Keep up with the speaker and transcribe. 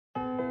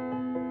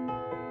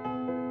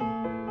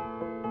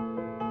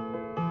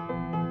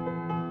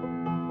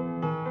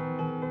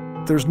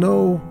there's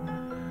no,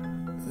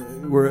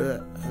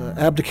 we're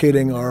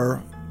abdicating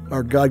our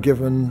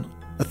God-given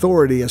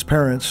authority as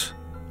parents,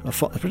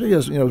 particularly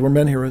as, we're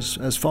men here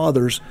as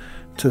fathers,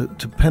 to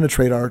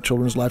penetrate our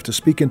children's life, to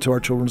speak into our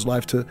children's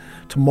life, to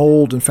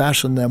mold and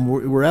fashion them.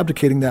 We're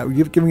abdicating that.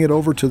 We're giving it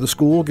over to the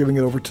school, giving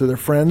it over to their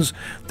friends.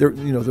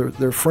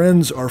 Their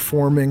friends are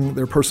forming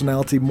their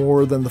personality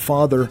more than the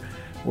father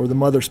or the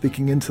mother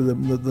speaking into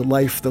the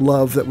life, the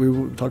love that we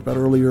talked about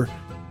earlier.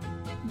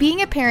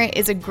 Being a parent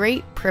is a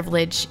great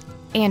privilege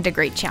and a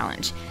great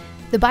challenge.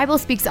 The Bible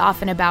speaks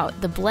often about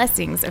the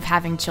blessings of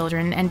having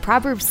children, and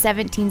Proverbs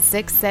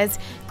 17:6 says,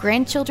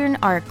 "Grandchildren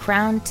are a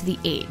crown to the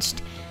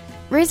aged."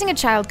 Raising a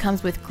child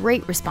comes with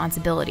great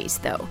responsibilities,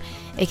 though.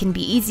 It can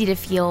be easy to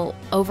feel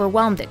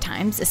overwhelmed at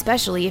times,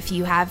 especially if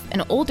you have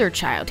an older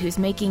child who's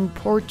making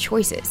poor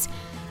choices.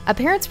 A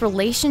parent's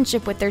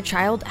relationship with their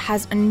child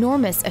has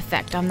enormous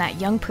effect on that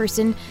young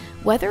person,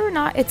 whether or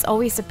not it's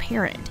always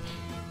apparent.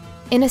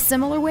 In a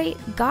similar way,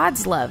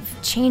 God's love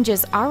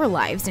changes our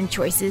lives and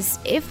choices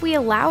if we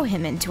allow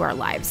Him into our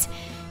lives.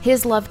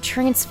 His love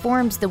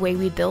transforms the way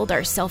we build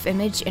our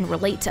self-image and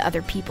relate to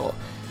other people.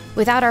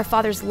 Without our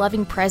Father's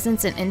loving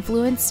presence and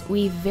influence,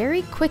 we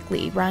very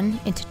quickly run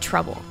into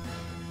trouble.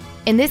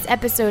 In this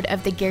episode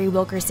of the Gary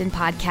Wilkerson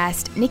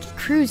podcast, Nicky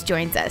Cruz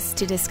joins us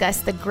to discuss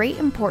the great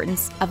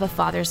importance of a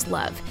father's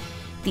love.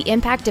 The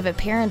impact of a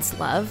parent's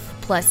love,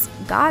 plus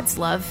God's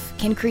love,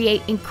 can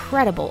create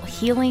incredible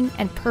healing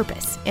and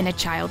purpose in a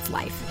child's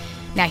life.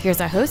 Now here's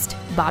our host,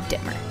 Bob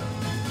Dittmer.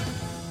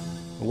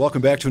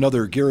 Welcome back to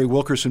another Gary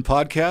Wilkerson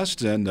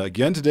podcast. And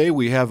again today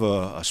we have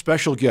a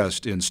special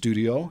guest in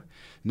studio.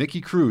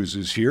 Nicky Cruz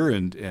is here,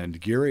 and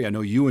Gary, I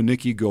know you and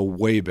Nicky go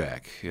way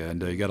back,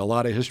 and you got a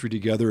lot of history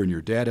together, and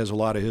your dad has a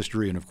lot of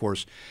history, and of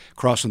course,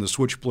 Crossing the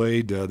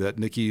Switchblade that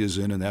Nicky is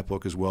in that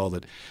book as well,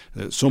 that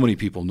so many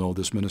people know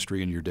this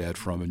ministry and your dad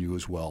from, and you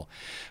as well.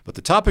 But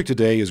the topic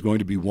today is going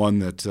to be one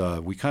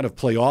that we kind of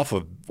play off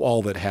of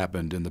all that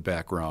happened in the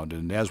background,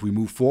 and as we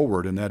move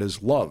forward, and that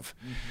is love.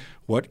 Mm-hmm.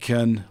 What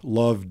can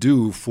love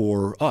do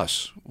for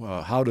us?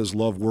 How does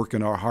love work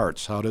in our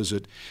hearts? How does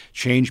it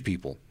change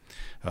people?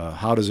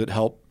 How does it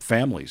help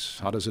families?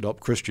 How does it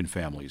help Christian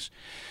families?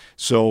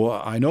 So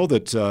I know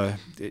that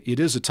it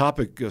is a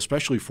topic,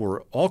 especially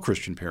for all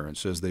Christian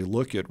parents, as they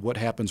look at what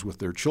happens with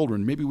their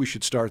children. Maybe we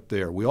should start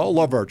there. We all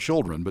love our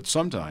children, but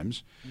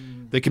sometimes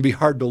they can be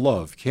hard to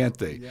love, can't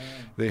they? Yeah.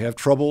 They have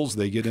troubles.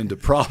 They get into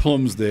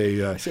problems.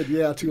 I said,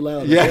 yeah, too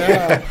loud.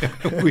 Yeah.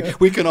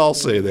 we can all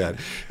say that.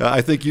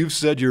 I think you've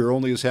said you're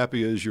only as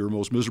happy as your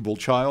most miserable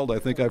child. I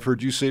think I've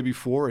heard you say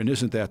before, and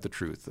isn't that the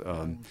truth?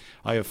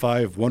 I have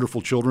 5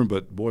 wonderful children,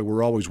 but boy,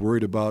 we're always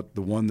worried about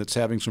the one that's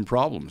having some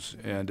problems,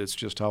 and it's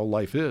just how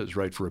life is,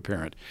 right, for a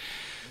parent.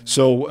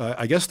 So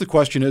I guess the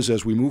question is,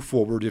 as we move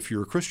forward, if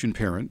you're a Christian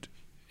parent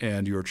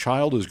and your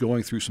child is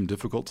going through some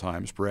difficult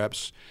times,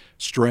 perhaps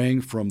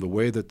straying from the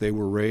way that they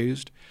were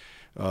raised,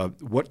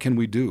 what can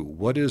we do?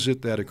 What is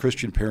it that a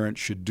Christian parent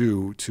should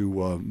do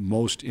to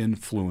most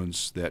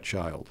influence that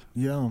child?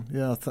 Yeah.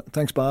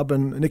 Thanks, Bob.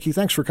 And Nicky,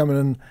 thanks for coming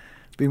and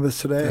being with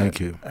us today. Thank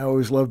you. I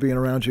always love being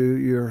around you.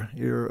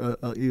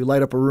 You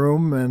light up a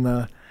room,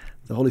 and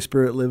the Holy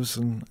Spirit lives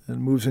and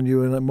moves in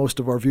you, and most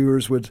of our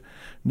viewers would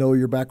know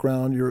your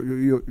background.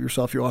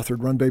 Yourself, you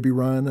authored Run, Baby,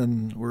 Run,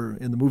 and we're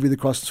in the movie The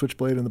Cross and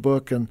Switchblade in the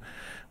book, and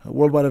a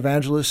worldwide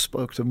evangelist,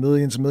 spoke to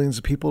millions and millions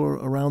of people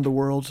around the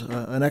world,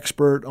 an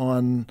expert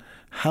on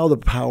how the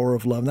power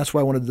of love. And that's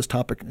why I wanted this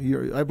topic.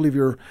 I believe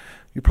you're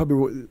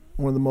probably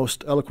one of the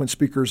most eloquent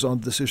speakers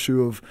on this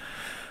issue of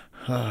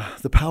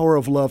the power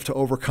of love to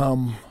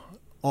overcome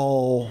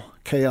all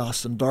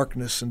chaos and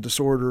darkness and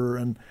disorder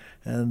and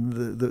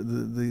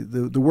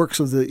the works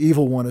of the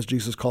evil one, as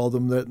Jesus called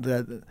them,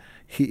 that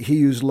he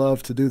used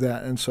love to do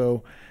that. And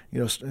so,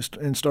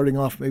 and starting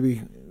off,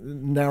 maybe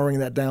narrowing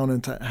that down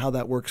into how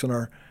that works in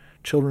our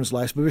children's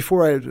lives. But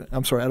before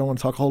I'm sorry, I don't want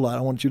to talk a whole lot.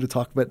 I want you to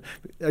talk, but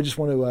I just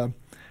want to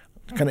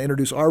kind of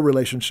introduce our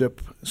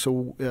relationship.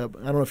 So I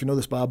don't know if you know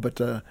this, Bob, but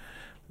so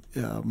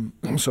in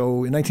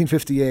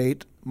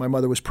 1958, my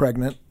mother was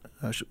pregnant.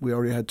 She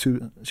already had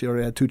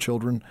 2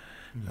 children.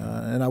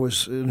 And I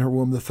was in her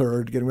womb, the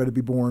third, getting ready to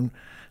be born.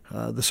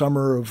 The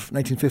summer of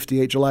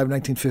 1958, July of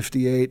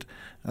 1958,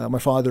 my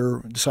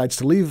father decides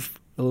to leave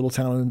a little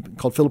town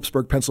called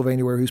Phillipsburg,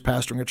 Pennsylvania, where he was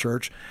pastoring a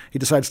church. He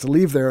decides to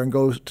leave there and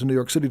go to New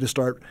York City to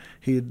start.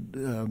 He had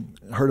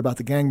heard about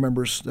the gang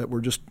members that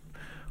were just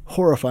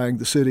horrifying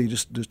the city,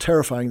 just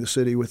terrifying the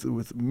city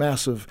with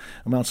massive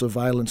amounts of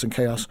violence and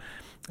chaos.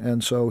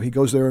 And so he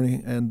goes there,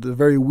 and the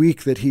very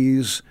week that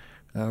he's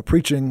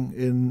preaching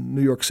in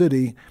New York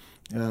City,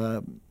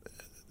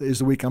 is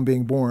the week I'm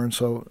being born.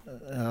 So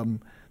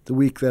the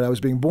week that I was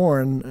being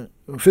born,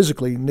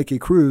 physically, Nicky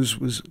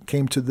Cruz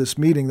came to this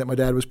meeting that my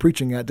dad was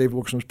preaching at, David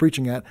Wilkerson was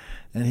preaching at,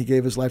 and he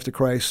gave his life to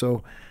Christ.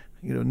 So,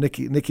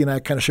 Nicky and I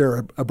kind of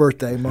share a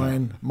birthday,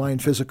 mine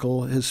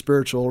physical, his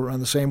spiritual, around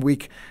the same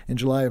week in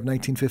July of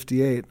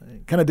 1958.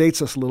 It kind of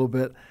dates us a little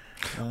bit.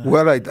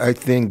 Well, I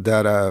think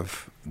that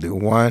the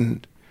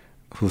one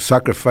who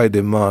sacrificed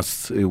the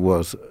most, it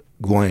was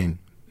Gwen,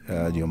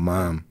 your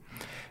mom.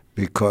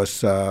 because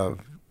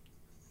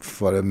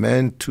for a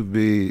man to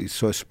be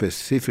so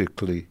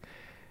specifically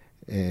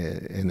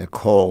in a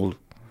call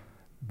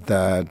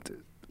that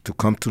to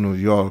come to New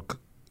York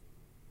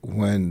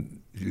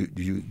when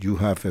you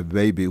have a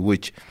baby,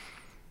 which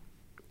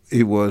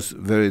it was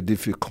very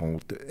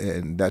difficult,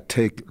 and that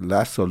take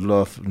lots of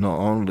love, not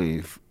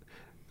only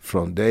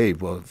from Dave,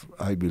 but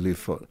I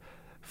believe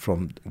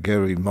from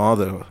Gary's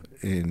mother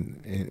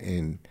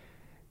in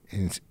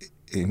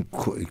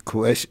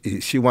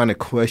question. She want to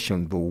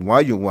question, but why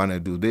you want to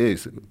do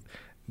this?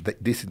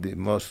 This is the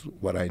most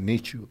what I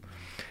need you.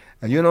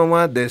 And you know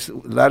what? There's a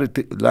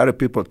lot of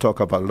people talk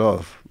about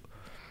love,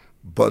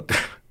 but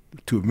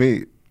to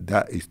me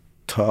that is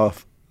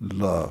tough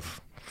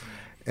love,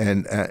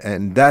 and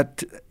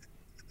that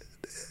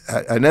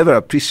I never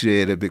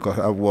appreciated because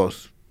I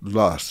was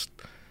lost.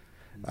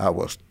 I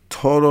was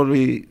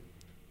totally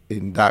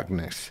in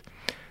darkness.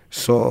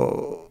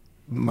 So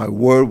my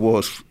world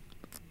was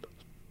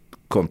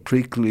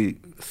completely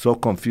so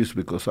confused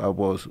because I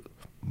was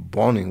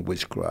born in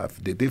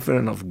witchcraft. The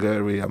difference of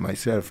Gary and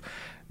myself,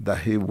 that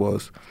he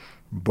was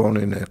born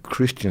in a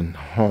Christian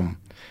home.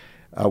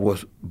 I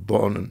was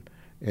born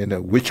in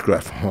a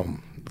witchcraft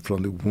home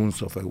from the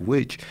wounds of a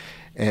witch.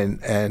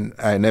 And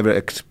I never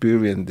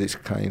experienced these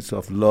kinds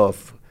of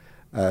love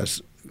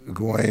as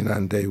Gwen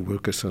and Dave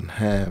Wilkerson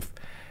have.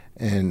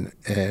 And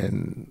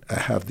I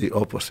have the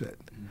opposite.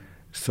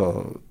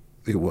 So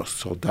it was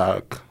so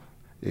dark.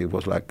 It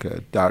was like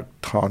a dark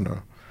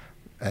tunnel.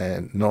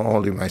 And not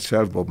only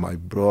myself, but my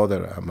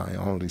brother and my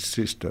only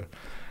sister,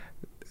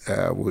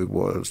 we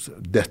was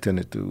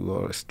destined to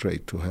go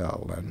straight to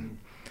hell.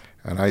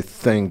 And I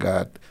think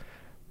that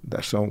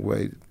some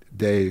way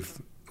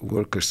Dave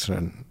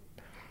Wilkerson,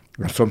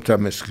 and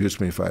sometimes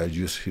excuse me if I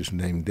use his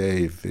name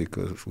Dave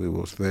because we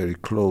was very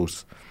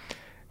close.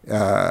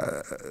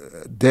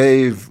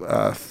 Dave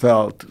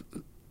felt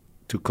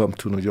to come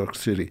to New York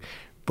City,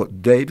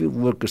 but David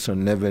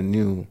Wilkerson never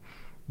knew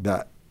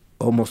that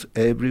almost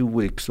every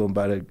week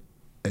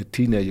a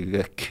teenager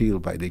get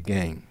killed by the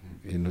gang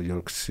in New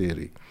York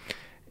City.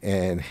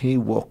 And he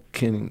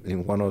walked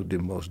in one of the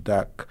most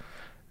dark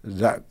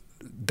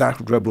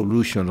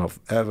revolution of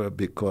ever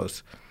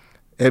because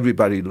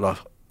everybody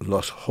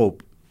lost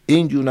hope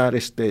in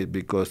United States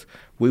because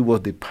we were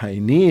the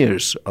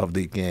pioneers of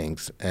the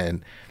gangs.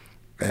 And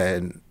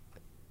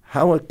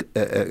how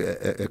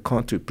a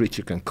country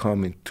preacher can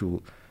come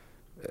into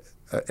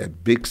a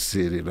big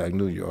city like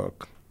New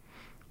York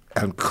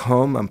and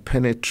come and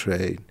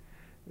penetrate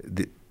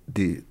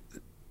the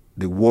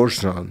war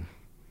zone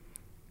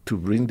to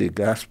bring the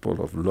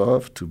gospel of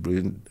love, to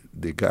bring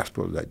the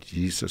gospel that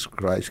Jesus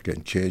Christ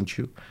can change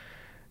you.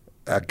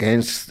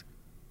 Against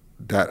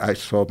that, I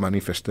saw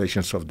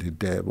manifestations of the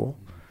devil.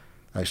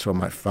 I saw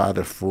my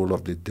father full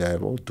of the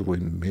devil,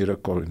 doing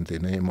miracles in the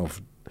name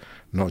of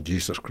not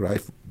Jesus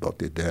Christ, but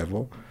the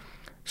devil.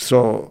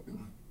 So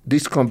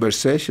this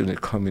conversation is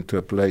coming to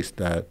a place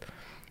that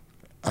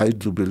I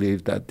do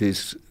believe that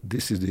this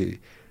is the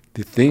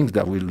things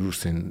that we're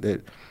losing.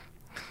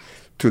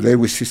 Today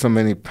we see so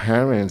many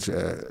parents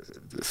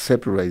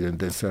separating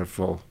themselves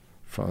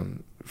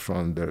from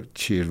their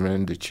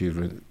children, the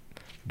children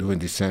doing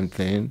the same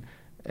thing,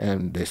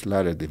 and there's a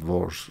lot of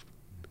divorce.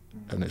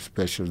 And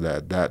especially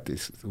that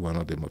is one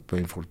of the most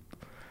painful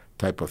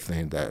type of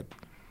thing that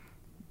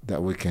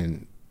we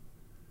can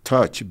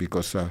touch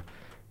because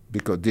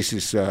this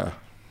is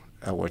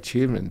our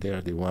children. They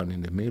are the one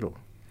in the middle.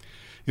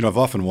 You know, I've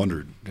often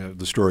wondered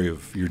the story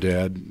of your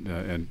dad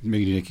and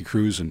meeting Nicky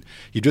Cruz, and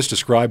you just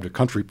described a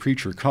country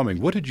preacher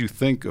coming. What did you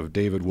think of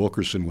David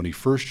Wilkerson when he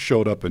first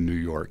showed up in New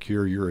York?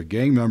 Here, you're a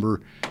gang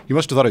member. You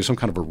must have thought he was some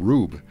kind of a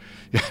rube.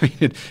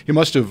 He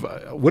must have.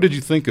 What did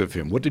you think of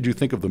him? What did you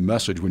think of the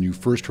message when you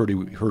first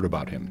heard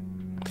about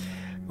him?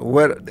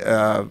 Well,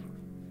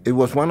 it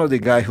was one of the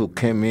guys who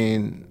came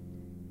in.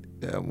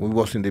 We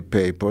was in the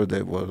paper.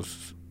 There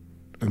was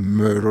a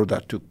murder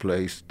that took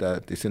place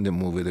that is in the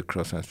movie The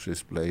Cross and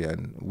Streets play,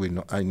 and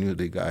I knew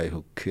the guy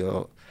who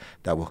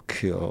was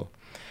killed.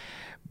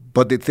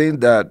 But the thing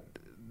that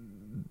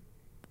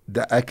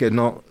I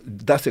cannot,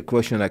 that's a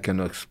question I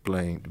cannot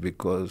explain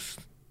because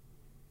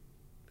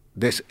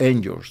there's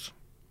angels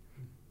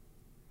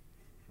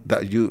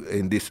that you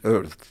in this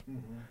earth,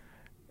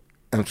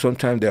 and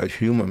sometimes they are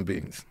human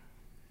beings,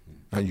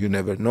 and you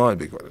never know it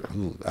because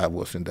I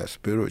wasn't that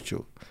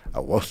spiritual. I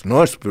was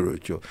not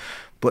spiritual.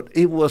 But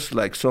it was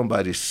like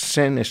somebody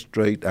sent it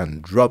straight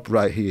and dropped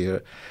right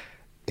here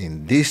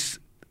in this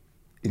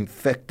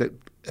infected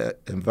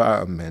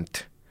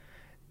environment.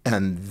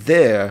 And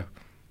there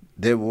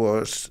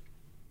was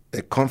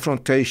a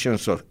confrontation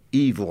of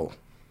evil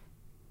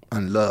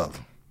and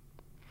love.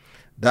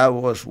 That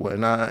was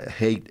when I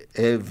hate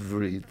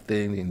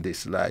everything in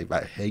this life.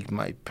 I hate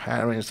my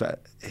parents.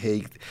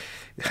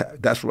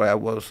 That's why I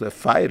was a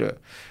fighter,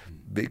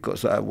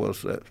 because I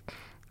was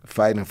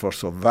fighting for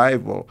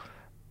survival.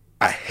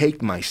 I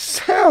hate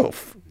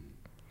myself,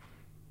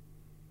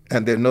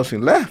 and there's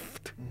nothing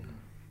left.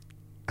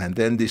 And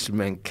then this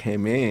man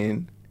came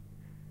in,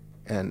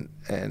 and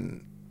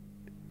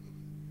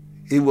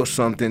it was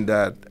something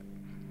that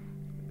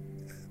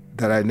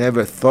I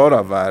never thought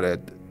about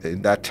it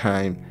in that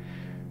time.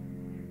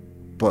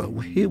 But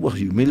he was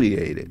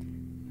humiliated.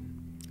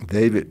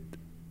 David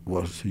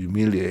was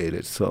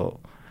humiliated. So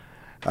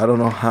I don't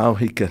know how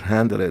he can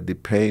handle it, the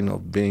pain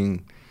of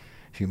being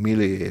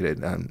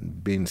humiliated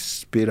and being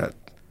spit at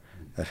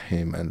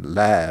him and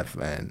laugh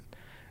and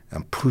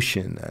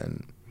pushing.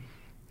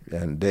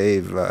 And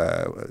Dave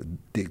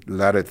did a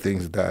lot of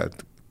things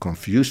that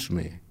confused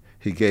me.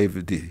 He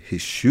gave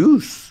his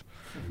shoes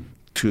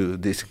to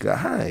this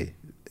guy,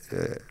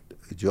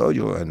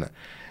 Jojo,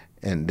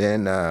 and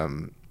then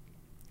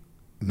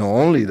not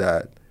only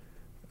that,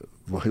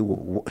 he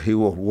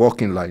was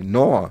walking like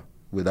Noah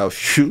without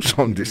shoes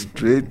on the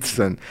streets,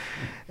 and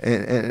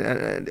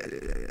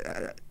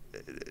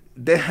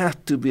there has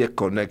to be a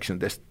connection.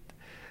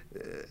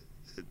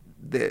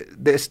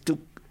 There's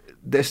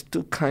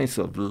two kinds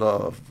of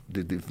love: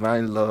 the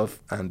divine love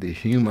and the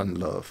human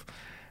love,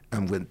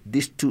 and when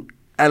these two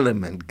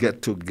elements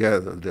get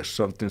together, there's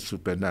something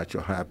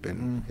supernatural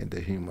happen in the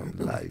human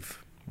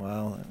life.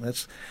 Wow, and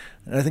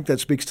I think that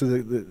speaks to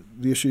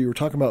the issue you were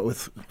talking about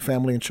with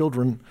family and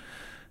children,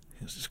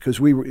 because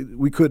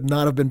we could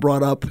not have been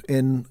brought up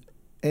in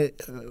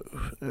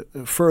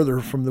further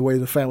from the way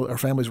our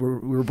families were.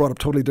 We were brought up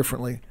totally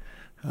differently.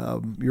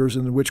 Yours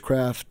in the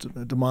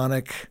witchcraft,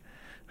 demonic.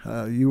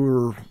 You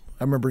were.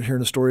 I remember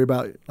hearing a story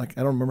about, like,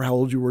 I don't remember how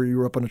old you were. You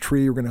were up on a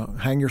tree. You were going to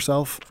hang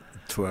yourself.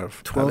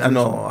 12. 12.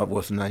 No, I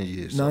was 9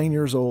 years. 9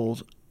 years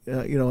old.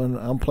 And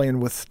I'm playing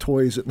with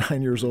toys at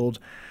 9 years old.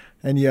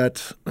 And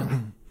yet,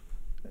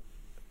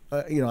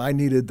 I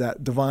needed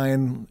that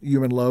divine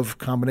human love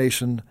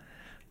combination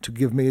to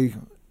give me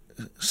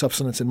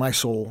substance in my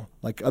soul.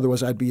 Like,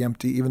 otherwise I'd be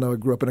empty. Even though I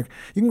grew up you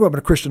can grow up in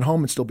a Christian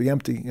home and still be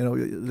empty.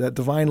 That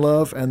divine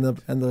love and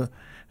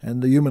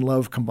the human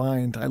love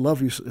combined. I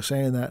love you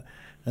saying that,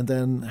 and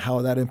then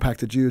how that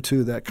impacted you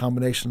too. That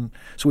combination.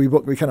 So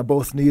we kind of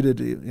both needed.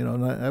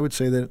 And I would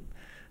say that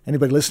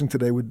anybody listening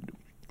today would,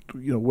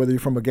 whether you're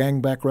from a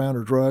gang background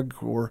or drug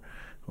or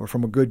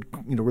from a good,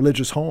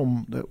 religious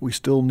home, that we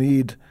still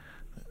need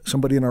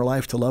somebody in our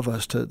life to love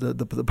us, to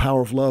the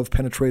power of love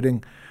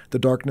penetrating the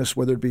darkness,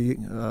 whether it be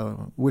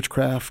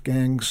witchcraft,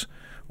 gangs,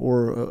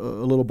 or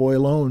a little boy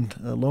alone,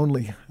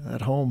 lonely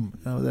at home,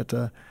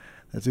 that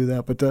do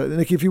that. But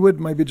Nikki, if you would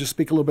maybe just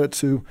speak a little bit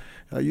to,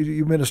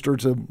 you minister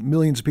to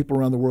millions of people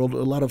around the world,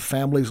 a lot of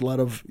families, a lot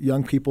of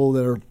young people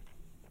that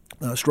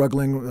are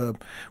struggling.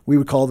 We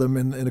would call them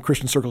in the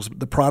Christian circles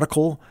the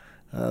prodigal.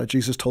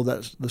 Jesus told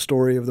the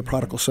story of the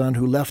prodigal son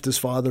who left his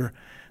father.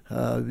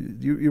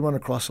 You run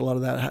across a lot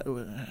of that.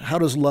 How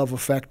does love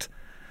affect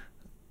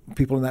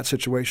people in that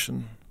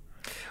situation?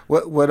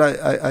 What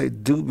I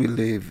do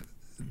believe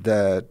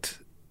that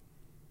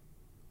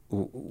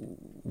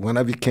when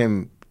I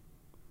became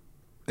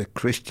a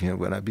Christian,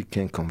 when I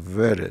became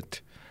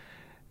converted,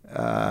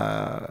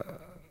 the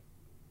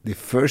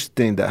first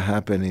thing that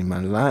happened in my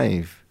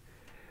life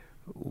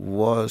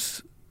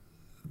was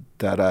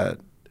that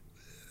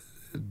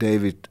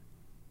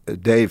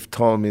Dave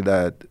told me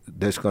that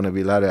there's going to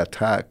be a lot of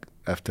attack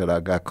after I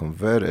got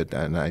converted,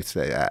 and I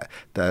say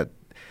that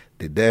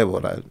the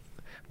devil,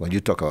 when you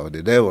talk about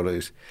the devil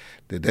is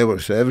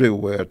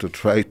everywhere to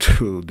try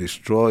to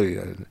destroy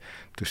and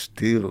to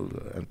steal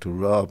and to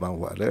rob and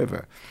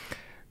whatever.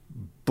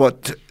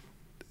 But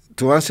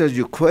to answer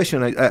your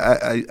question,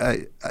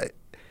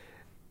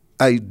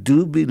 I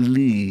do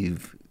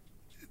believe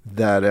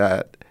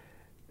that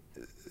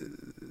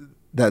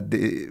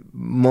the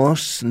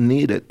most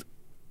needed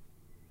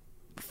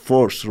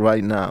force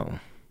right now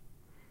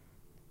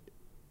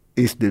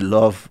is the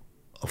love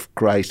of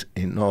Christ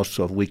in us,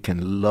 so we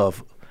can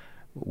love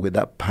with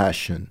that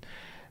passion.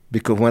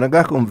 Because when I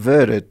got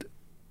converted,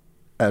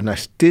 and I'm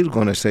still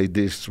going to say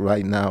this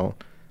right now,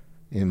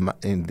 in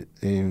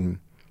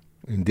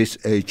this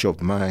age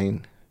of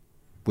mine,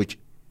 which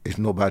is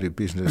nobody's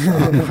business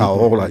how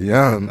old I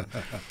am,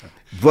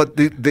 but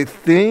the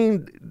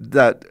thing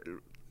that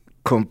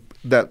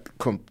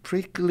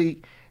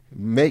completely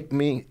make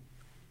me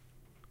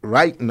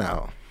right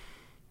now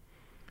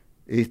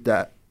is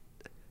that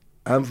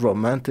I'm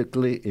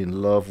romantically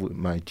in love with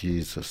my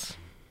Jesus.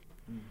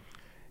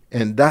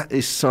 And that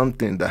is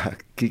something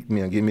that kicked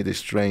me and gave me the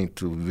strength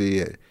to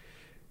be,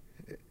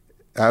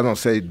 I don't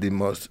say the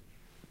most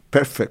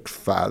perfect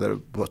father,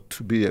 but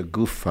to be a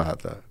good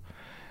father,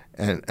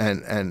 and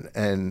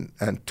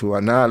to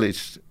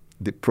acknowledge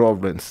the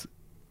problems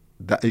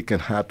that it can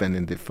happen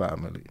in the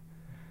family.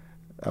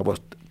 I was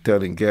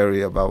telling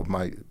Gary about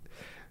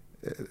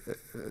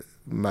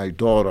my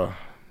daughter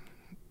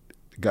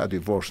got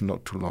divorced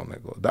not too long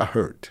ago. That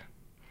hurt.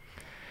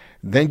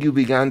 Then you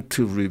began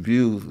to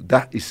review,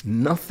 that is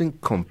nothing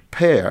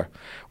compare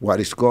what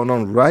is going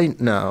on right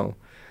now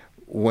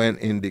when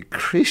in the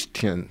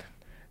Christian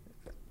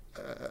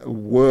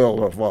world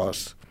of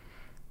us,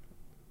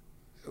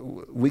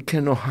 we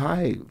cannot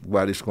hide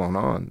what is going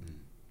on.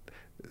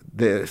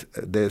 There's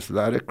a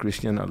lot of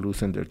Christians are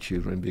losing their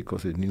children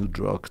because of new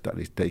drugs that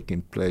is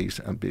taking place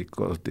and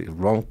because the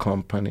wrong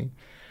company.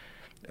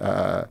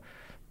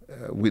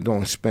 we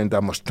don't spend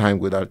that much time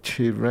with our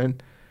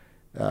children.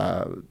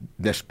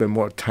 They spend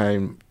more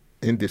time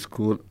in the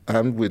school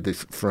and with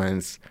his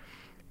friends.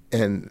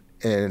 And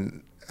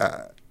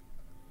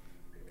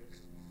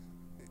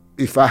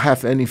if I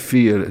have any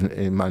fear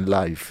in my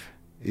life,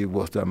 it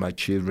was that my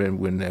children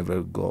will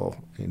never go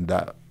in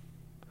that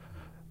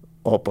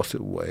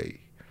opposite way.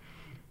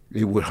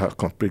 It would have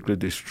completely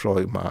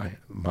destroyed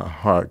my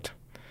heart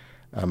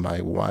and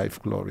my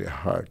wife, Gloria's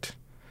heart.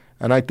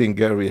 And I think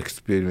Gary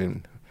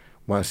experienced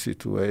one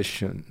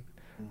situation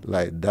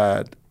like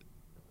that.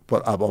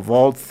 But above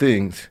all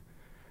things,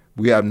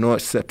 we have no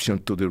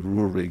exception to the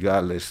rule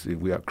regardless if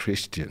we are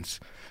Christians.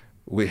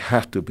 We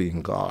have to be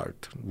in guard.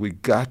 We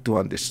got to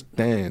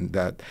understand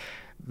that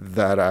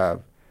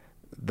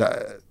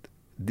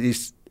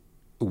this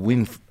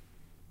wind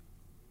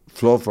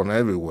flow from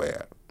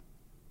everywhere.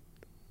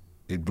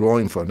 It's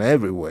blowing from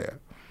everywhere.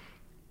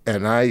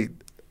 And I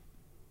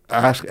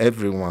ask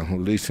everyone who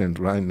listens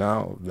right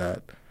now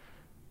that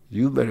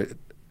you better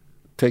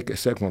take a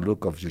second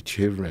look of your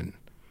children,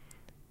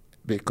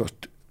 because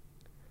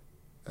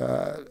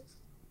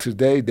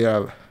today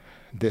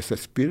there's a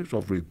spirit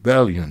of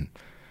rebellion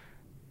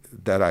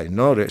that I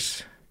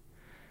notice,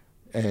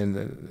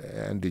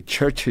 and the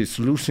church is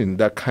losing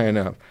that kind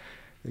of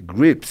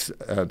grips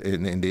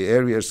in the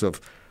areas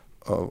of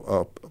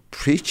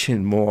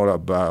preaching more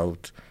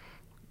about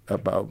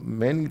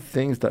many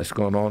things that's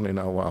going on in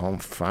our own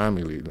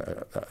family.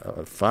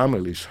 Our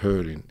family's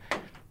hurting.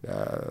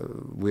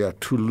 We are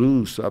too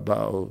loose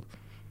about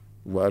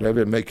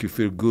whatever make you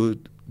feel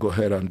good, go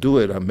ahead and do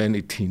it. And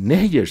many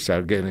teenagers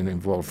are getting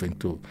involved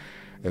into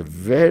a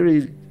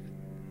very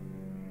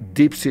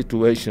deep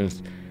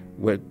situations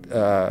where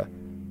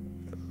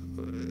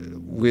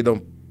we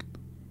don't.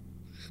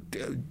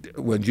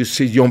 When you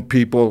see young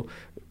people,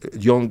 a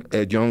young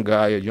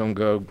guy, a young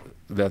girl,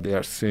 that they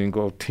are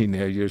single,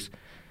 teenagers,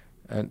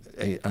 and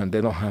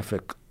they don't have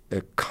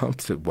a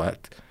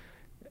concept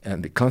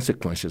and the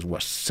consequences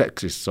what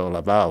sex is all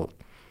about,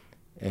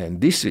 and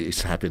this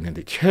is happening in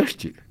the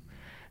church,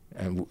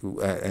 and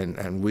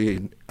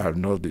we are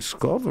not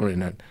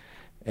discovering it,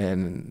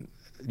 and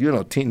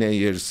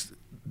teenagers,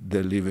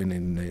 they're living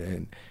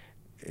in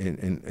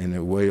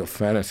a way of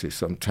fantasy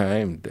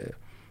sometimes,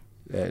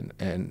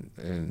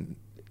 and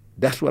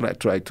that's what I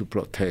try to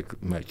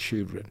protect my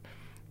children.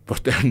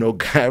 But there's no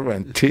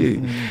guarantee.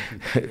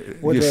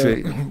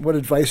 What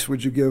advice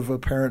would you give a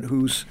parent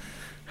who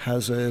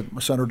has a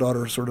son or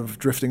daughter sort of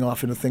drifting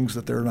off into things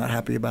that they're not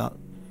happy about?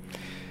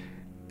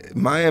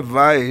 My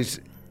advice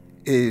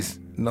is,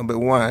 number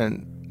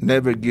one,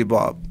 never give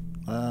up.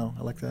 Wow,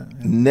 I like that.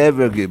 Yeah.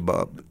 Never give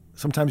up.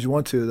 Sometimes you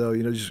want to, though,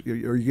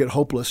 or you get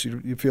hopeless.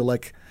 You feel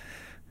like,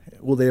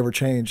 will they ever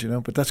change?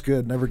 But that's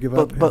good. Never give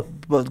up.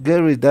 But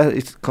Gary, that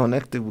is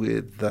connected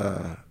with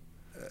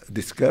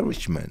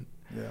discouragement.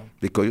 Yeah.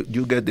 Because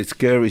you get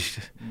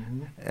discouraged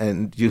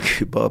and you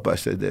give up. I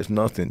said, there's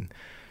nothing.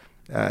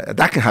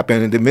 That can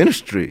happen in the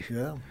ministry.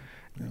 Yeah.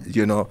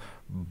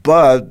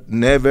 But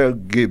never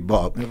give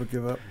up. Never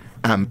give up.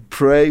 And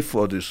pray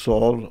for the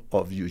soul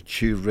of your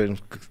children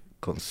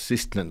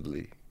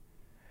consistently.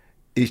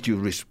 It's your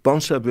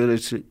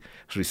responsibility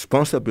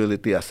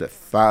as a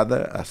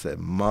father, as a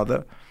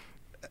mother,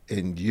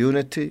 in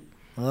unity.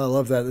 I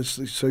love that.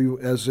 So you,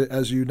 as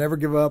you never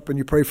give up and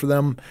you pray for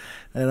them,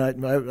 and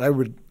I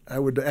would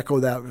echo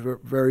that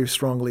very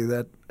strongly.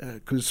 That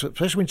because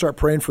especially when you start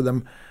praying for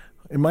them,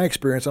 in my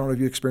experience, I don't know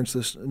if you experienced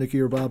this, Nikki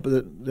or Bob,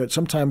 but that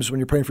sometimes when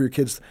you're praying for your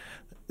kids,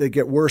 they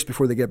get worse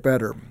before they get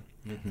better.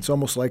 Mm-hmm. It's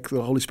almost like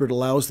the Holy Spirit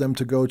allows them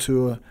to go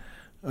to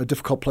a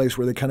difficult place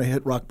where they kind of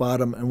hit rock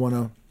bottom and want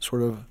to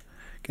sort of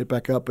get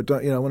back up. But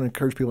I want to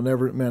encourage people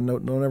never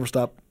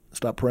stop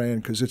praying,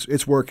 because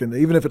it's working.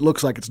 Even if it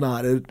looks like it's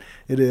not, it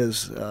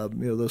is.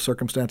 Those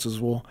circumstances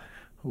will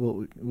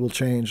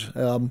change.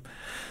 The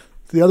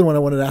other one I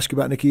wanted to ask you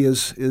about, Nikki,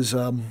 is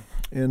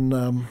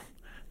in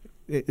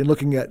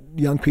looking at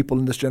young people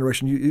in this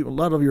generation. A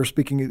lot of your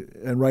speaking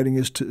and writing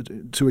is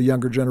to a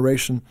younger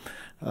generation.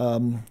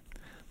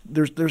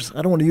 There's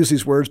I don't want to use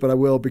these words, but I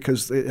will,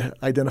 because they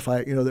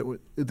identify that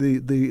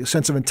the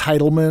sense of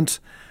entitlement.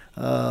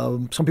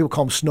 Some people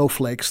call them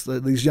snowflakes.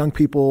 These young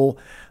people,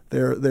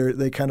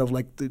 they kind of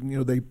like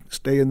they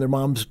stay in their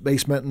mom's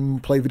basement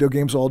and play video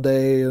games all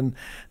day, and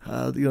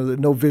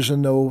no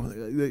vision,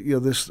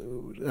 this.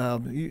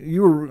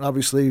 You were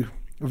obviously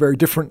a very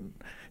different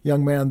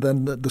young man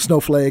than the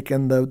snowflake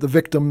and the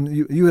victim.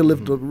 You had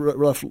lived a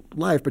rough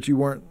life, but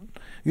you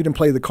didn't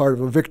play the card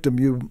of a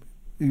victim.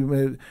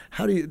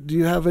 How do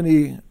you have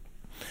any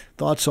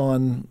thoughts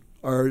on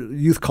our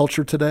youth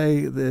culture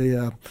today?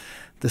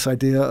 This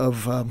idea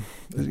of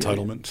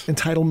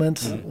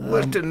entitlement.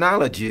 Well,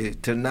 technology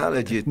to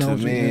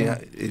me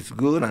is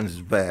good and it's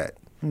bad.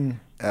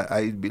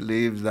 I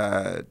believe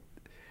that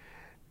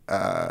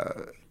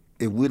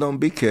if we don't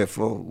be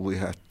careful, we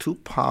have too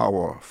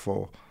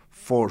powerful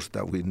force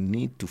that we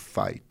need to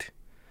fight,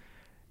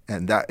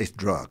 and that is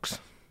drugs.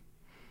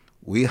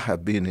 We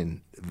have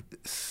been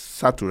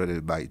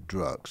saturated by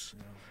drugs.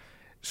 Yeah.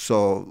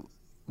 So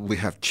we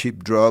have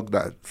cheap drugs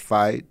that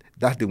fight,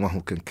 that's the one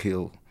who can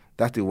kill.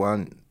 That's the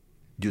one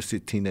you see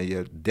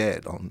teenager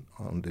dead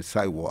on the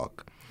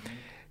sidewalk.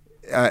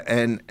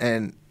 And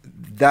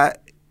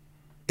that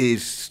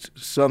is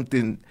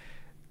something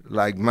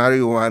like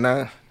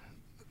marijuana,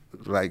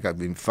 like I've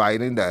been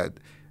fighting that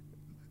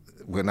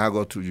when I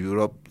go to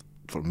Europe,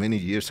 for many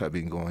years I've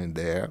been going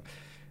there,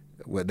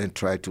 where they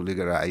try to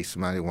legalize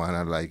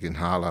marijuana like in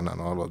Holland and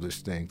all of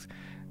these things.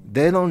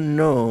 They don't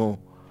know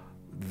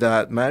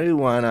that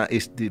marijuana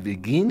is the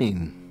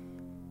beginning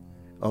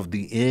of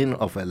the end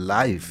of a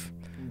life,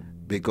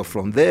 because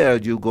from there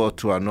you go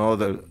to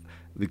another,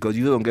 because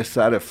you don't get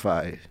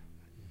satisfied,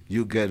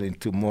 you get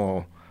into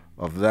more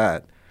of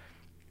that.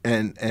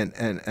 And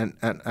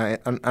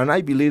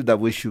I believe that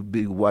we should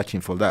be watching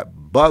for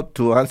that. But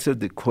to answer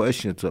the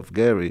questions of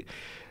Gary,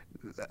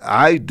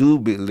 I do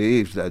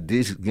believe that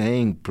this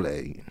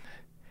gameplay,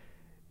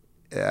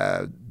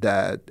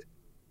 that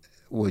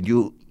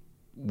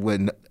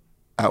when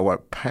our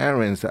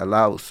parents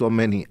allow so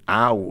many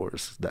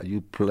hours that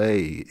you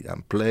play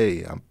and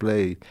play and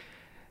play,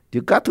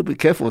 you got to be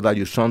careful that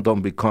your son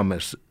don't become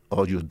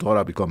or your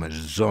daughter become a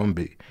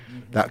zombie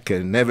that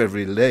can never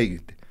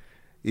relate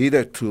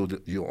either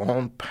to your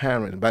own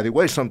parents. By the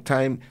way,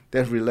 sometimes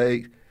they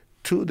relate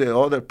to the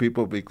other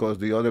people because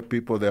the other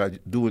people, they are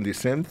doing the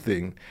same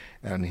thing,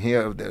 and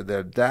here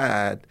their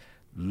dad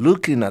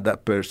looking at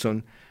that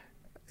person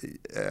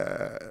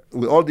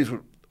with all this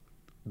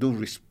due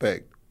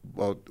respect.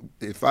 But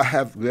if I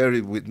have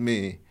Gary with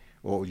me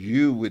or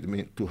you with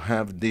me to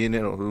have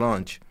dinner or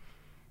lunch,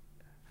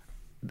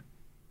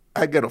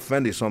 I get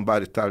offended if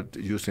somebody starts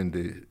using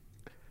the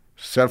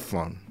cell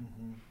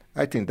phone.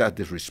 I think that's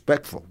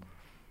disrespectful.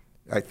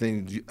 I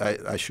think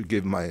I should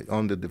give my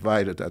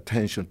undivided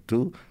attention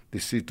to the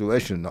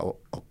situation. Now,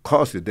 of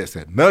course, if there's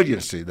an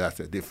emergency, that's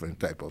a different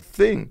type of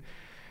thing.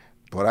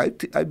 But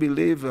I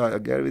believe,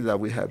 Gary, that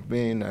we have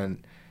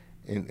been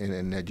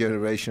in a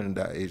generation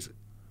that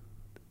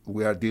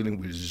we are dealing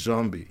with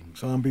zombies.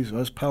 Zombies,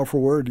 that's a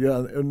powerful word, yeah.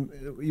 And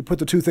you put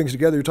the two things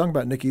together you're talking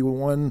about, Nikki.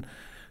 One,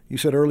 you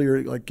said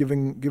earlier, like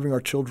giving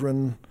our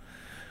children,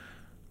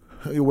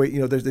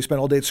 they spend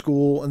all day at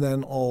school and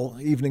then all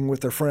evening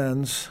with their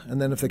friends,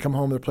 and then if they come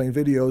home, they're playing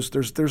videos.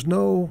 There's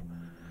no,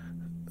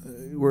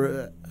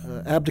 we're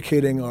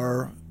abdicating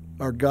our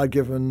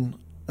God-given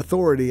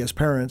authority as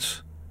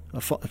parents,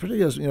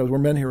 particularly as we're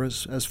men here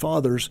as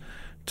fathers,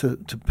 to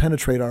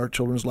penetrate our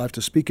children's life,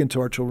 to speak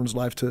into our children's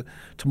life, to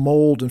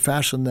mold and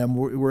fashion them.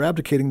 We're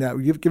abdicating that.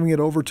 We're giving it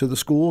over to the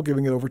school,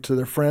 giving it over to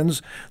their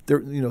friends.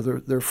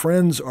 Their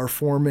friends are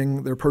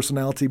forming their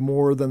personality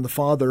more than the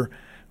father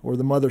or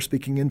the mother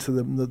speaking into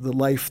the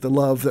life, the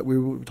love that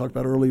we talked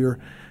about earlier.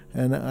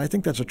 And I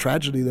think that's a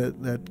tragedy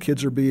that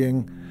kids are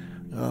being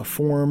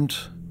formed,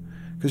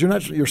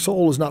 because your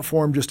soul is not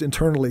formed just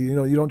internally.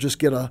 You don't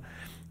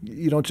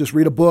just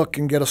read a book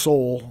and get a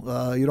soul.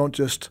 You don't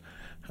just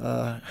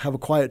have a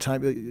quiet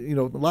time.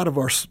 A lot of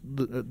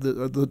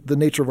the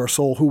nature of our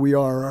soul, who we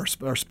are,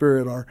 our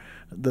spirit,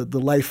 the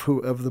life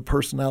of the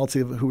personality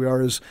of who we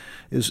are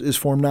is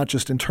formed not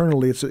just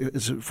internally.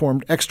 It's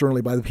formed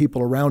externally by the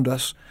people around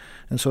us.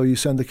 And so you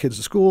send the kids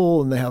to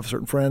school, and they have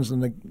certain friends,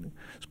 and they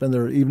spend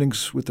their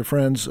evenings with their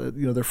friends.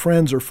 Their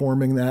friends are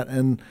forming that,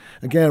 and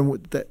again,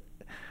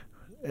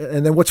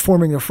 and then what's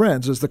forming their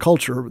friends is the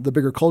culture, the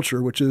bigger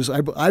culture, which is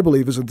I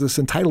believe is this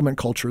entitlement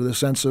culture, this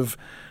sense of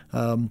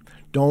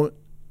don't.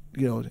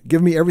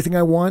 Give me everything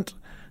I want.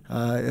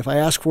 If I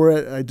ask for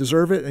it, I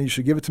deserve it, and you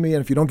should give it to me.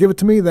 And if you don't give it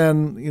to me,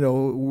 then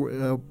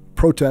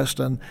protest,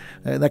 and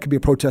that could be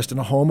a protest in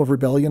a home of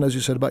rebellion, as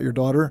you said about your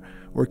daughter,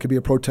 or it could be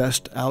a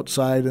protest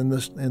outside in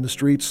the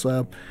streets.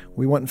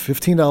 We want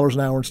 $15 an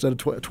hour instead of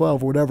 $12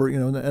 or whatever.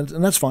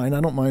 And that's fine. I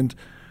don't mind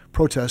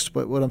protest,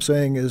 but what I'm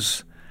saying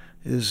is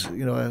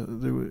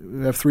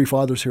we have three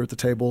fathers here at the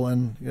table,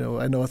 and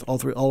I know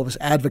all of us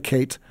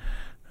advocate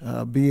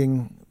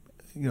being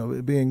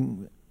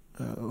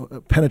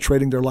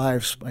penetrating their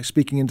lives by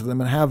speaking into them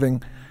and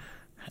having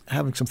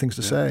some things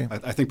to say.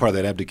 I think part of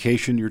that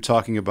abdication you're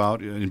talking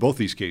about in both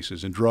these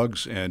cases, in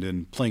drugs and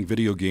in playing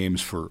video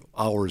games for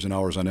hours and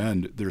hours on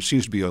end, there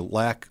seems to be a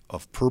lack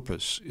of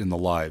purpose in the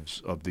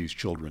lives of these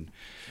children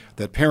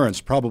that parents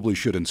probably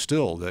should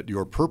instill, that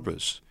your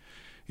purpose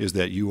is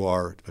that you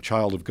are a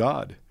child of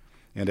God.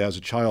 And as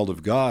a child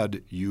of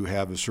God, you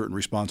have a certain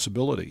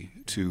responsibility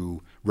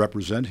to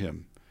represent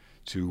Him,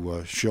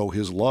 to show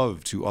His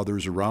love to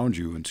others around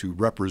you, and to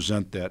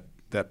represent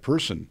that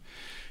person.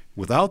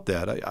 Without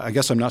that, I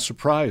guess I'm not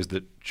surprised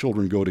that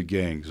children go to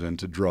gangs and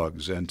to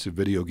drugs and to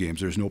video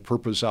games. There's no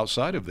purpose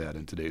outside of that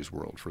in today's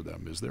world for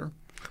them, is there?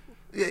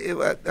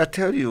 Yeah, I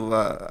tell you,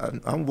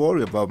 I'm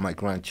worried about my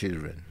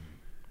grandchildren.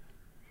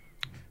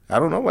 I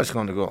don't know what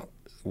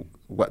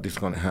is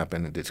going to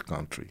happen in this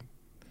country.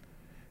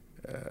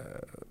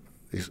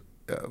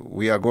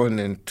 We are going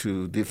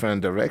into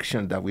different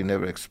directions that we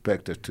never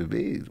expected to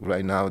be.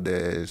 Right now,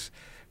 there's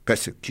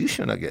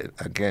persecution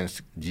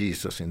against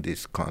Jesus in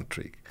this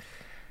country.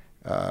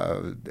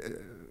 And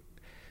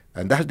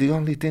that's the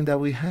only thing that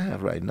we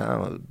have right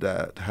now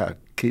that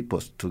keep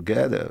us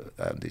together,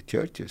 the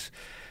churches.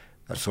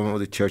 Some of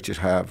the churches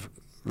have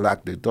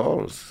locked the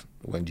doors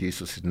when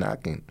Jesus is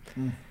knocking.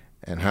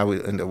 And how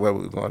we, in the way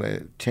we're going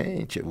to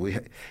change it.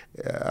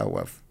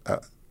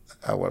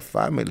 Our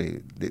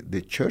family,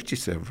 the church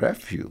is a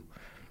refuge.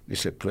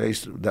 It's a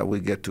place that we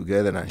get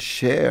together and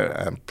share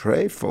and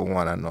pray for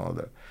one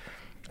another.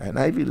 And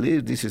I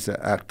believe this is an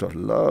act of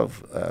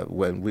love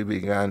when we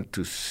began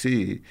to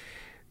see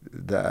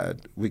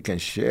that we can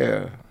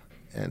share,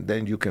 and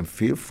then you can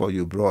feel for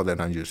your brother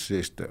and your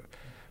sister.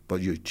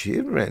 But your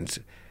children,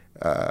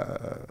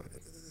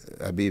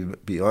 I'll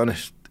be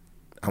honest,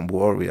 I'm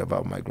worried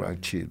about my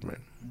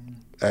grandchildren.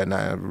 And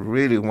I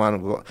really want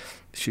to go.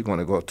 She's going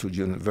to go to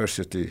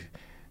university,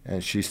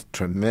 and she's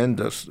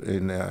tremendous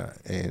in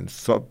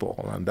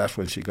softball, and that's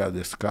when she got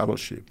the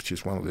scholarship.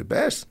 She's one of the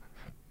best,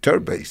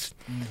 third base,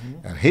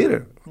 and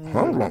hitter,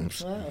 home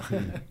runs.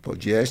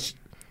 But yes,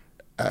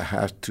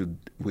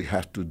 we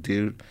have to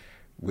deal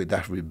with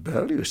that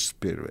rebellious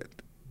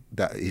spirit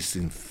that is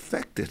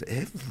infected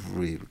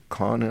every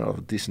corner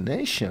of this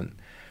nation,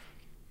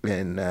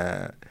 and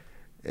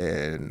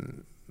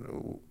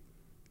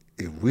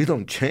if we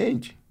don't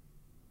change,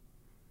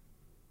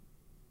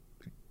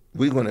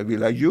 we're going to be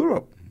like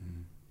Europe.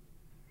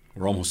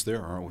 We're almost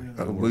there, aren't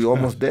we? We're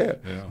almost there.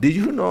 Yeah. Did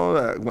you know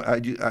that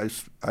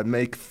I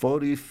make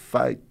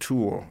 45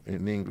 tours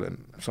in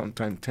England,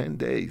 sometimes 10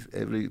 days,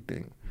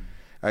 everything.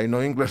 I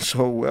know England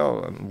so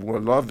well and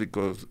well loved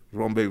because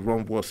Rome by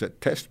Rome was a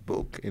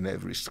textbook in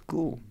every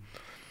school.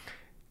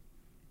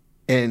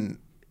 And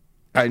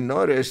I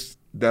noticed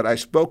that I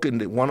spoke in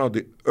one of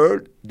the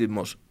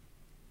most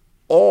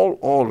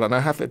all, and I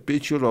have a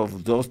picture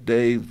of those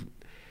days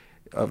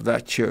of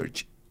that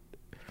church.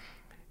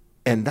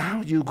 And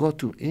now you go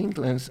to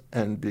England,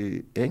 and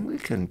the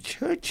Anglican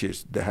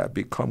churches, they have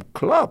become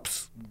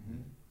clubs.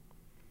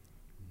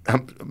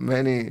 And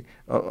many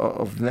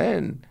of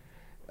them,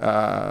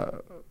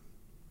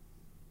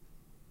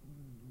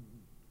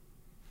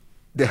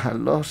 they have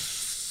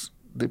lost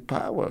the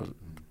power.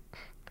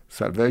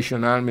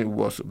 Salvation Army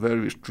was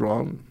very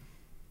strong.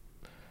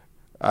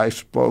 I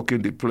spoke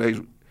in the place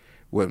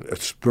when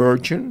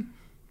Spurgeon,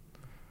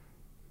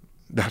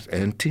 that's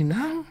empty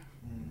now.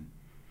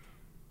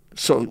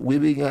 So we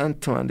began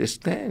to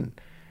understand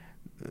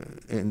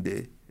in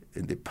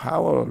the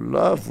power of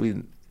love,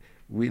 we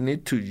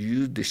need to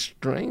use the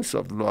strength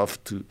of love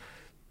to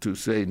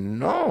say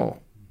no,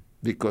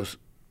 because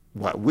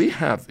what we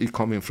have is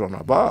coming from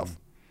above.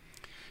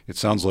 It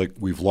sounds like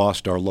we've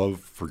lost our love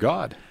for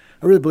God.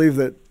 I really believe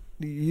that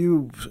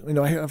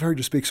I've heard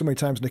you speak so many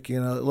times, Nikki,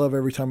 and I love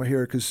every time I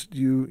hear it because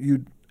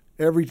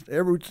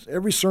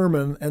every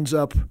sermon ends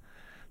up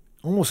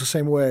almost the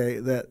same way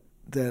that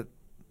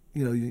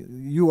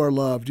you are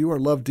loved. You are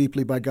loved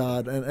deeply by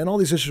God, and all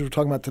these issues we're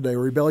talking about today: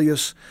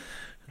 rebellious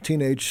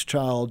teenage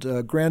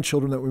child,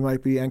 grandchildren that we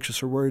might be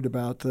anxious or worried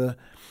about, the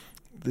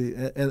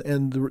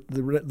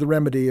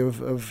remedy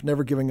of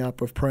never giving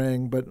up, of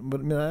praying. But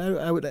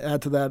I would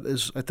add to that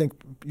is I think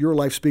your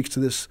life speaks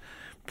to this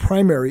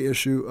primary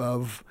issue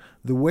of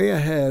the way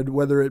ahead,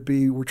 whether it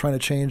be we're trying to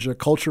change a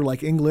culture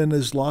like England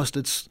has lost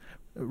its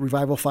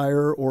revival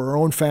fire, or our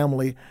own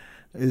family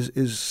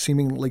is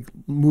seeming like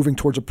moving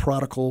towards a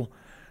prodigal.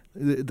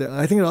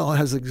 I think it all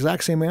has the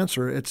exact same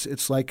answer.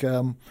 It's like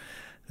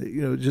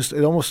just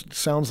it almost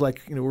sounds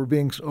like we're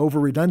being over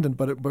redundant,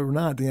 but we're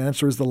not. The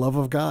answer is the love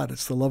of God.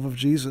 It's the love of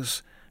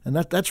Jesus, and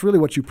that's really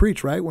what you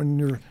preach, right? When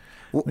you're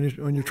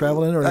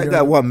traveling, or I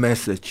got one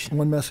message.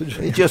 One message.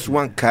 It's just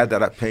one card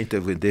that I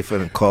painted with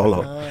different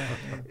color.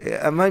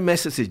 And my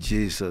message is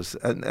Jesus,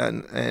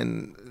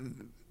 and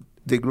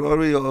the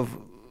glory of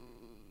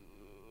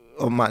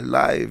my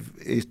life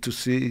is to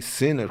see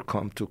sinners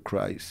come to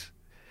Christ.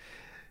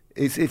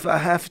 It's if I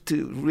have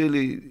to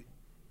really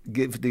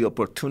give the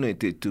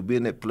opportunity to be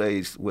in a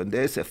place when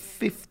there's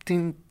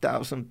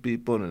 15,000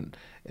 people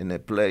in a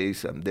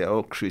place and they're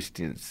all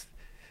Christians,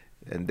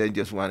 and they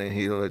just want to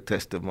hear a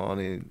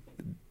testimony,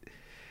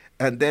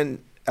 and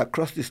then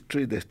across the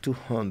street there's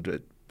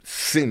 200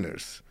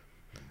 sinners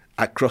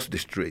across the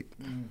street,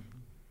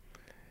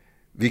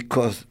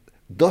 because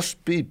those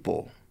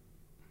people,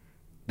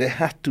 they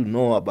had to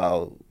know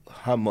about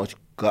how much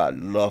God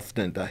loved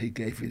them, that He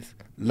gave His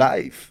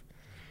life,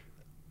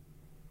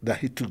 that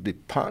He took the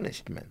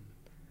punishment.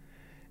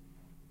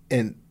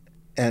 And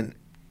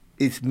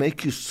it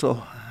makes you so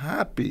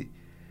happy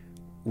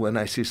when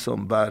I see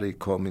somebody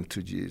coming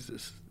to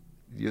Jesus.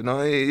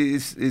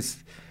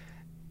 It's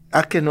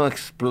I cannot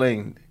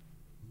explain.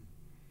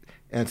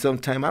 And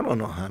sometimes I don't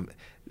know how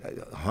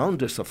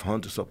hundreds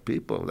of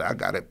people. I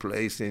got a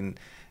place in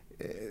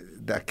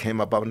that came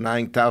about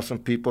 9,000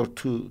 people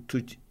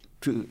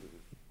to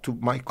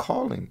my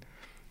calling,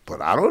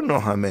 but I don't know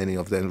how many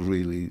of them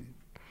really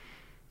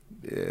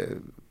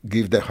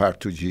give their heart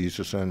to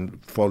Jesus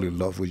and fall in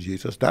love with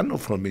Jesus. That's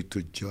not for me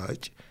to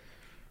judge.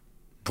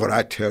 But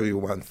I tell you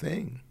one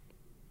thing: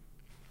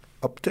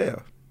 up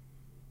there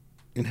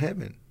in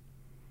heaven,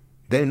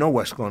 they know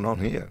what's going on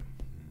here,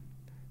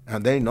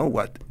 and they know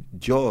what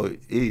joy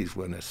is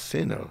when a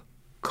sinner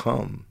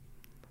comes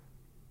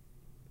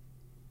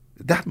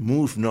that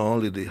moved not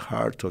only the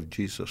heart of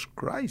Jesus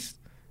Christ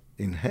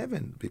in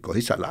heaven, because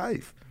he's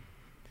alive,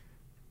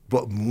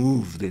 but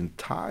moved the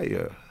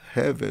entire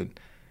heaven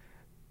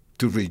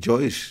to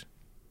rejoice.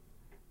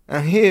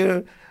 And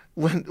here,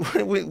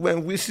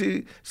 when we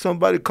see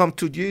somebody come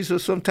to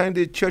Jesus, sometimes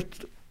the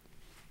church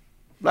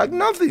like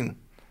nothing.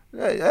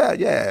 Yeah,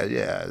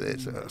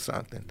 it's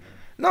something.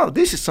 No,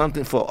 this is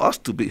something for us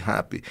to be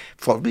happy,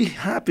 for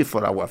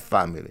our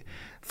family,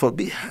 for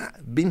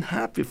being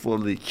happy for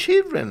the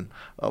children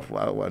of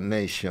our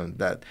nation,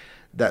 that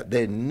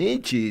they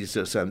need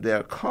Jesus and they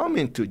are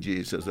coming to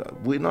Jesus.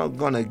 We're not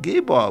going to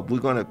give up. We're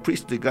going to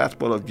preach the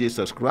gospel of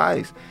Jesus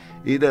Christ.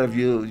 Either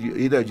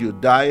you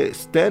die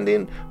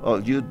standing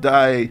or you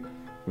die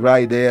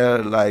right there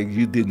like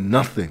you did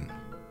nothing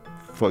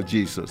for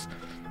Jesus.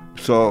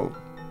 So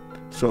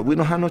we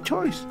don't have no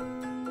choice.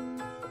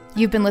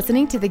 You've been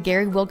listening to the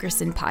Gary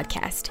Wilkerson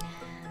Podcast.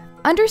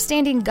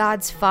 Understanding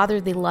God's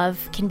fatherly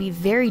love can be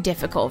very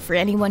difficult for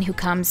anyone who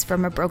comes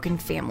from a broken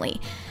family,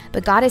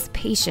 but God is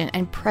patient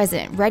and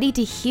present, ready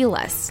to heal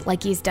us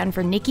like He's done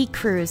for Nicky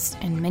Cruz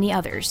and many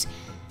others.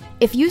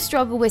 If you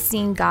struggle with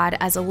seeing God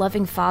as a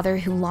loving father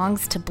who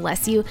longs to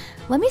bless you,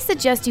 let me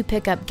suggest you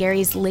pick up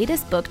Gary's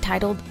latest book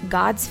titled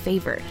God's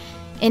Favor.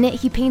 In it,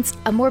 he paints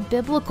a more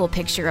biblical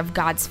picture of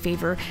God's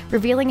favor,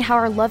 revealing how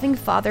our loving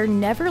Father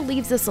never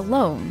leaves us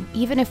alone,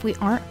 even if we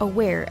aren't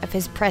aware of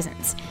His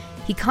presence.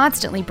 He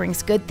constantly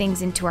brings good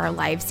things into our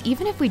lives,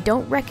 even if we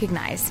don't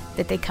recognize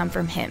that they come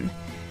from Him.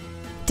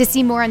 To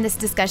see more on this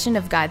discussion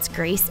of God's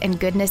grace and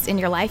goodness in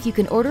your life, you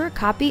can order a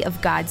copy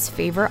of God's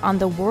Favor on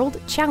the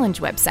World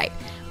Challenge website,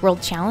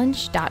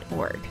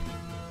 worldchallenge.org.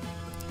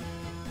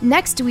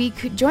 Next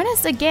week, join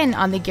us again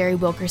on the Gary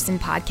Wilkerson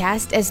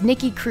Podcast as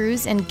Nicky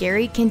Cruz and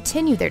Gary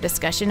continue their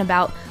discussion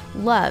about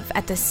love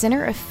at the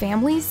center of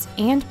families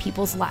and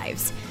people's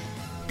lives.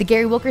 The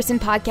Gary Wilkerson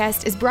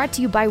Podcast is brought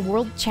to you by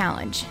World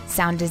Challenge.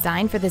 Sound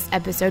design for this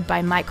episode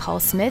by Mike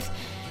Hall-Smith.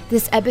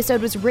 This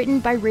episode was written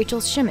by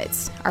Rachel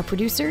Schmitz. Our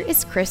producer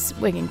is Chris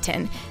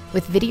Wigington,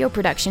 with video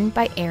production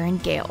by Aaron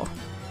Gale.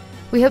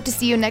 We hope to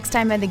see you next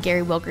time on the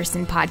Gary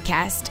Wilkerson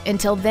Podcast.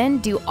 Until then,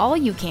 do all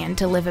you can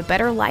to live a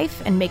better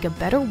life and make a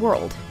better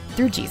world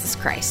through Jesus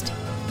Christ.